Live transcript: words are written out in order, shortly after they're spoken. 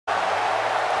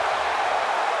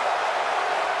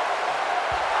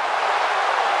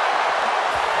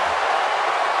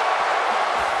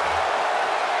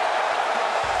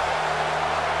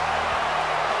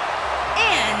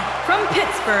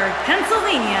Pittsburgh,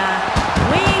 Pennsylvania,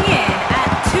 weighing in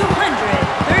at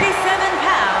 237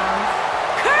 pounds,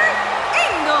 Kurt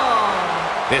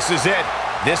Angle. This is it.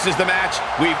 This is the match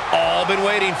we've all been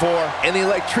waiting for. And the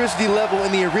electricity level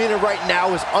in the arena right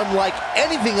now is unlike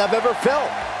anything I've ever felt.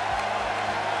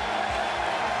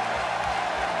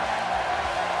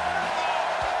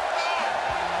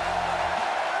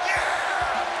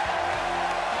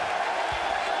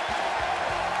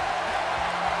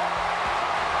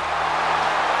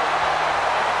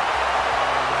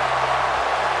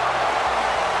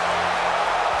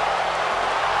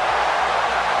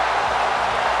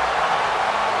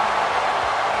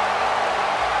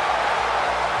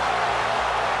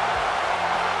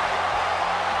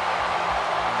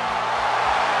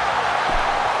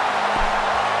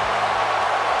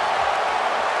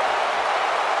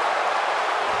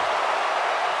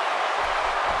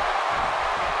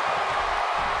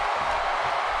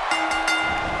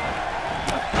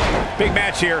 Big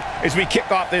match here as we kick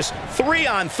off this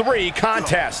 3-on-3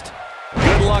 contest.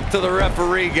 Good luck to the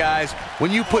referee, guys.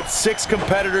 When you put 6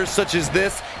 competitors such as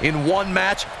this in one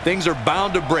match, things are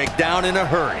bound to break down in a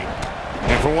hurry.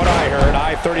 And from what I heard,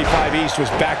 I-35 East was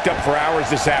backed up for hours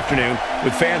this afternoon,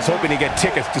 with fans hoping to get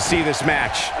tickets to see this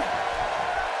match.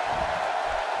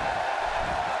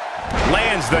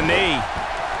 Lands the knee.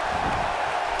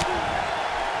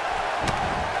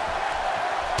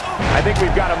 I think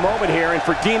we've got a moment here, and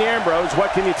for Dean Ambrose,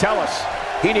 what can you tell us?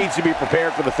 He needs to be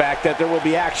prepared for the fact that there will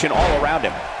be action all around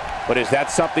him. But is that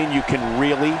something you can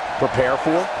really prepare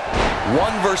for?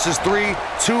 1 versus 3,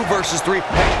 2 versus 3,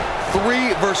 hey,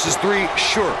 3 versus 3,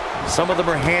 sure. Some of them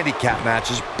are handicap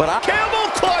matches, but Campbell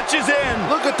clutches in!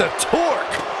 Look at the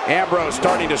torque! Ambrose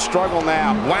starting to struggle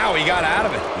now. Wow, he got out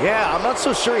of it. Yeah, I'm not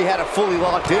so sure he had it fully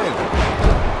locked in.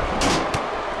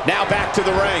 Now back to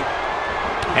the ring.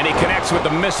 And he connects with the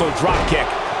missile drop kick.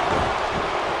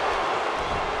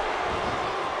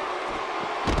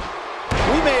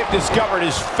 We may have discovered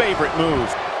his favorite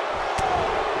move.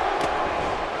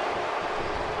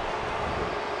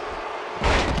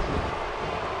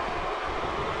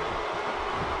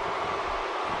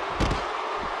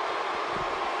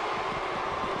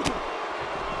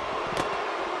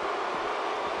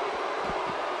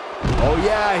 Oh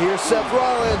yeah, here's Seth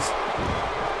Rollins.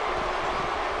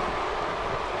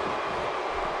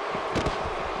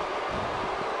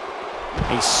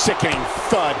 A sickening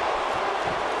thud.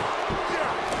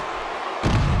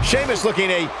 Sheamus looking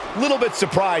a little bit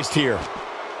surprised here.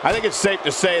 I think it's safe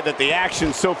to say that the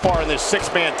action so far in this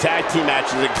 6-man tag team match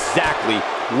is exactly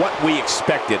what we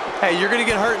expected. hey, you're going to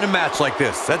get hurt in a match like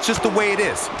this. That's just the way it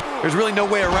is. There's really no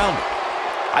way around it.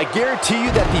 I guarantee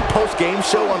you that the post-game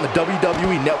show on the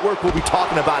WWE Network will be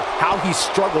talking about how he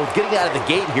struggled getting out of the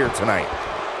gate here tonight.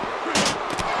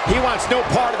 He wants no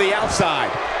part of the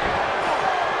outside.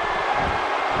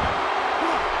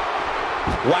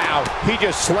 Wow, he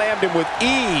just slammed him with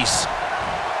ease.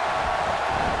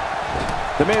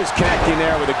 The Miz connecting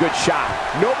there with a good shot.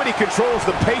 Nobody controls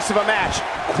the pace of a match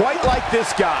quite like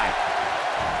this guy.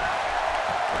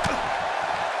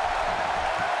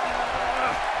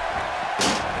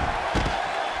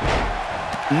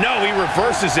 No, he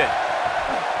reverses it.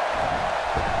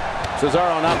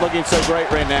 Cesaro not looking so great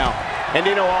right now. And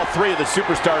you know, all 3 of the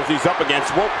superstars he's up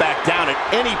against won't back down at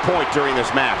any point during this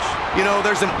match. You know,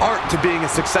 there's an art to being a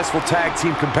successful tag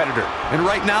team competitor. And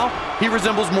right now, he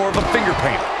resembles more of a finger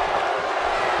painter.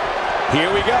 Here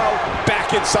we go,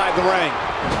 back inside the ring.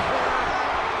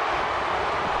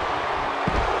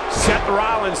 Seth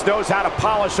Rollins knows how to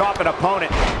polish off an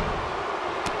opponent.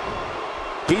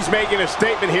 He's making a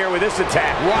statement here with this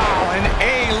attack. Wow, an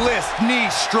A-list knee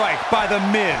strike by The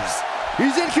Miz.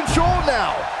 He's in control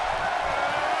now.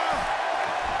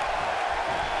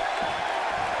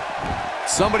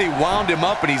 Somebody wound him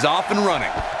up and he's off and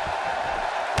running.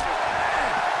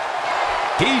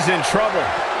 He's in trouble.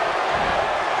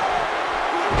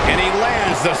 And he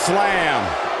lands the slam.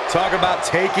 Talk about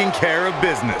taking care of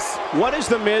business. What does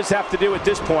The Miz have to do at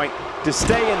this point to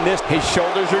stay in this? His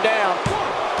shoulders are down.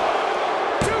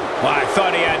 Well, I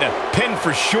thought he had to pin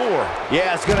for sure.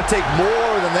 Yeah, it's going to take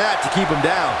more than that to keep him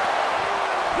down.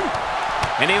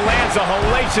 And he lands a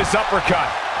hellacious uppercut.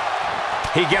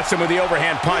 He gets him with the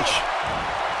overhand punch.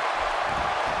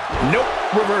 Nope,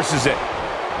 reverses it.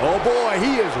 Oh boy,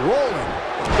 he is rolling.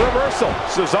 Reversal.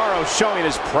 Cesaro showing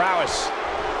his prowess.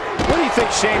 What do you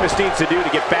think Sheamus needs to do to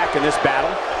get back in this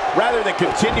battle? Rather than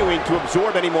continuing to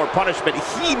absorb any more punishment,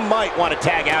 he might want to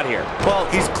tag out here. Well,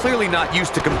 he's clearly not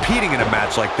used to competing in a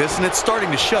match like this, and it's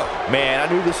starting to show. Man, I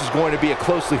knew this was going to be a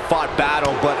closely fought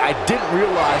battle, but I didn't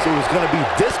realize it was going to be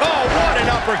this. Oh, what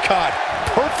an uppercut!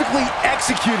 perfectly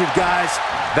executed, guys.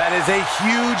 That is a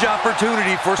huge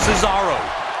opportunity for Cesaro.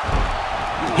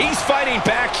 He's fighting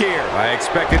back here. I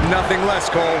expected nothing less,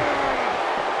 Cole.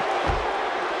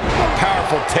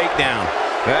 Powerful takedown.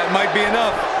 That might be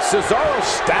enough. Cesaro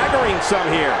staggering some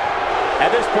here. At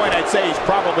this point, I'd say he's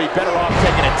probably better off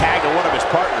taking a tag to one of his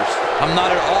partners. I'm not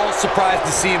at all surprised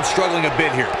to see him struggling a bit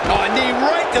here. Oh, a knee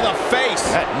right to the face.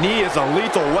 That knee is a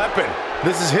lethal weapon.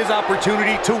 This is his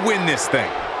opportunity to win this thing.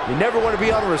 You never want to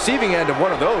be on the receiving end of one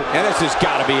of those. And this has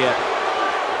got to be it.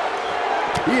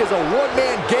 He is a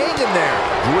one-man gang in there.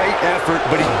 Great effort,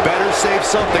 but he better save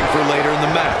something for later in the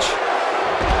match.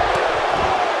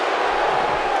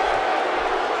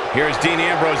 Here's Dean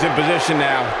Ambrose in position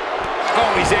now.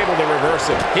 Oh, he's able to reverse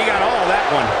it. He got all of that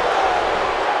one.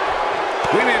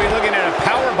 We may be looking at a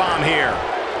power bomb here.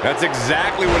 That's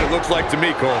exactly what it looks like to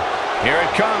me, Cole. Here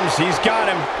it comes. He's got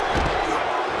him.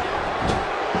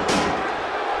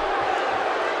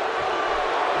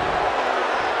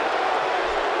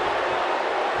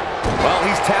 Well,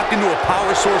 he's tapped into a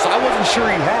power source I wasn't sure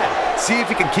he had. See if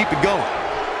he can keep it going.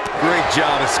 Great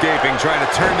job escaping, trying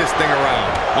to turn this thing around.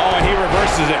 Oh, and he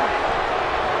reverses it.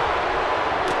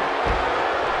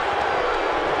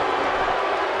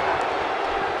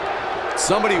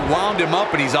 Somebody wound him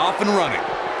up, and he's off and running.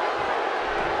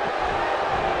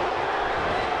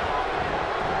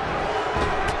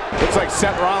 Looks like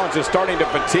Seth Rollins is starting to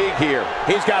fatigue here.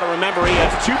 He's got to remember he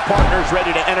has two partners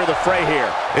ready to enter the fray here.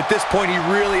 At this point, he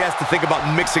really has to think about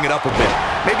mixing it up a bit.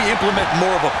 Maybe implement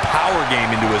more of a power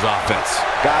game into his offense.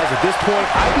 Guys, at this point,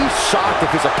 I'd be shocked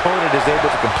if his opponent is able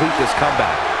to complete this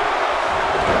comeback.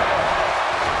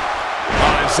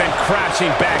 Oh, and sent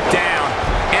crashing back down.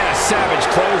 And a savage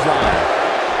clothesline.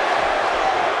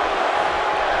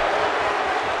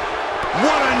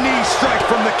 What a knee strike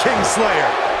from the Kingslayer.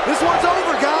 This one's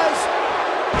over, guys.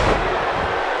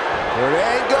 There it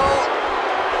ain't go.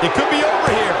 It could be over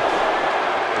here.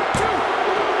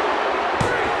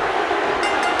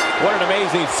 What an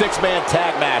amazing six-man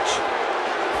tag match.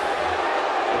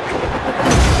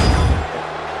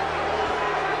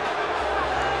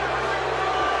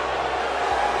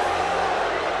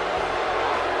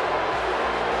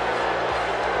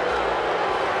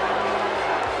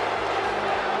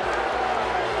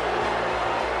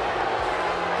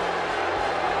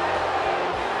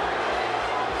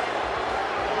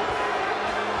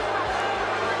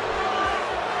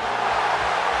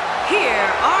 Here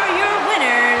are your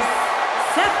winners,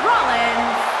 Seth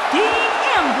Rollins, Dean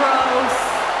Ambrose,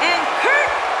 and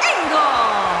Kurt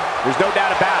Angle. There's no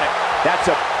doubt about it. That's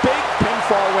a big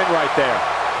pinfall win right there.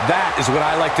 That is what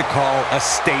I like to call a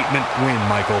statement win,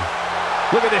 Michael.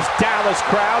 Look at this Dallas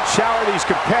crowd shower these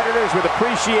competitors with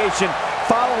appreciation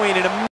following an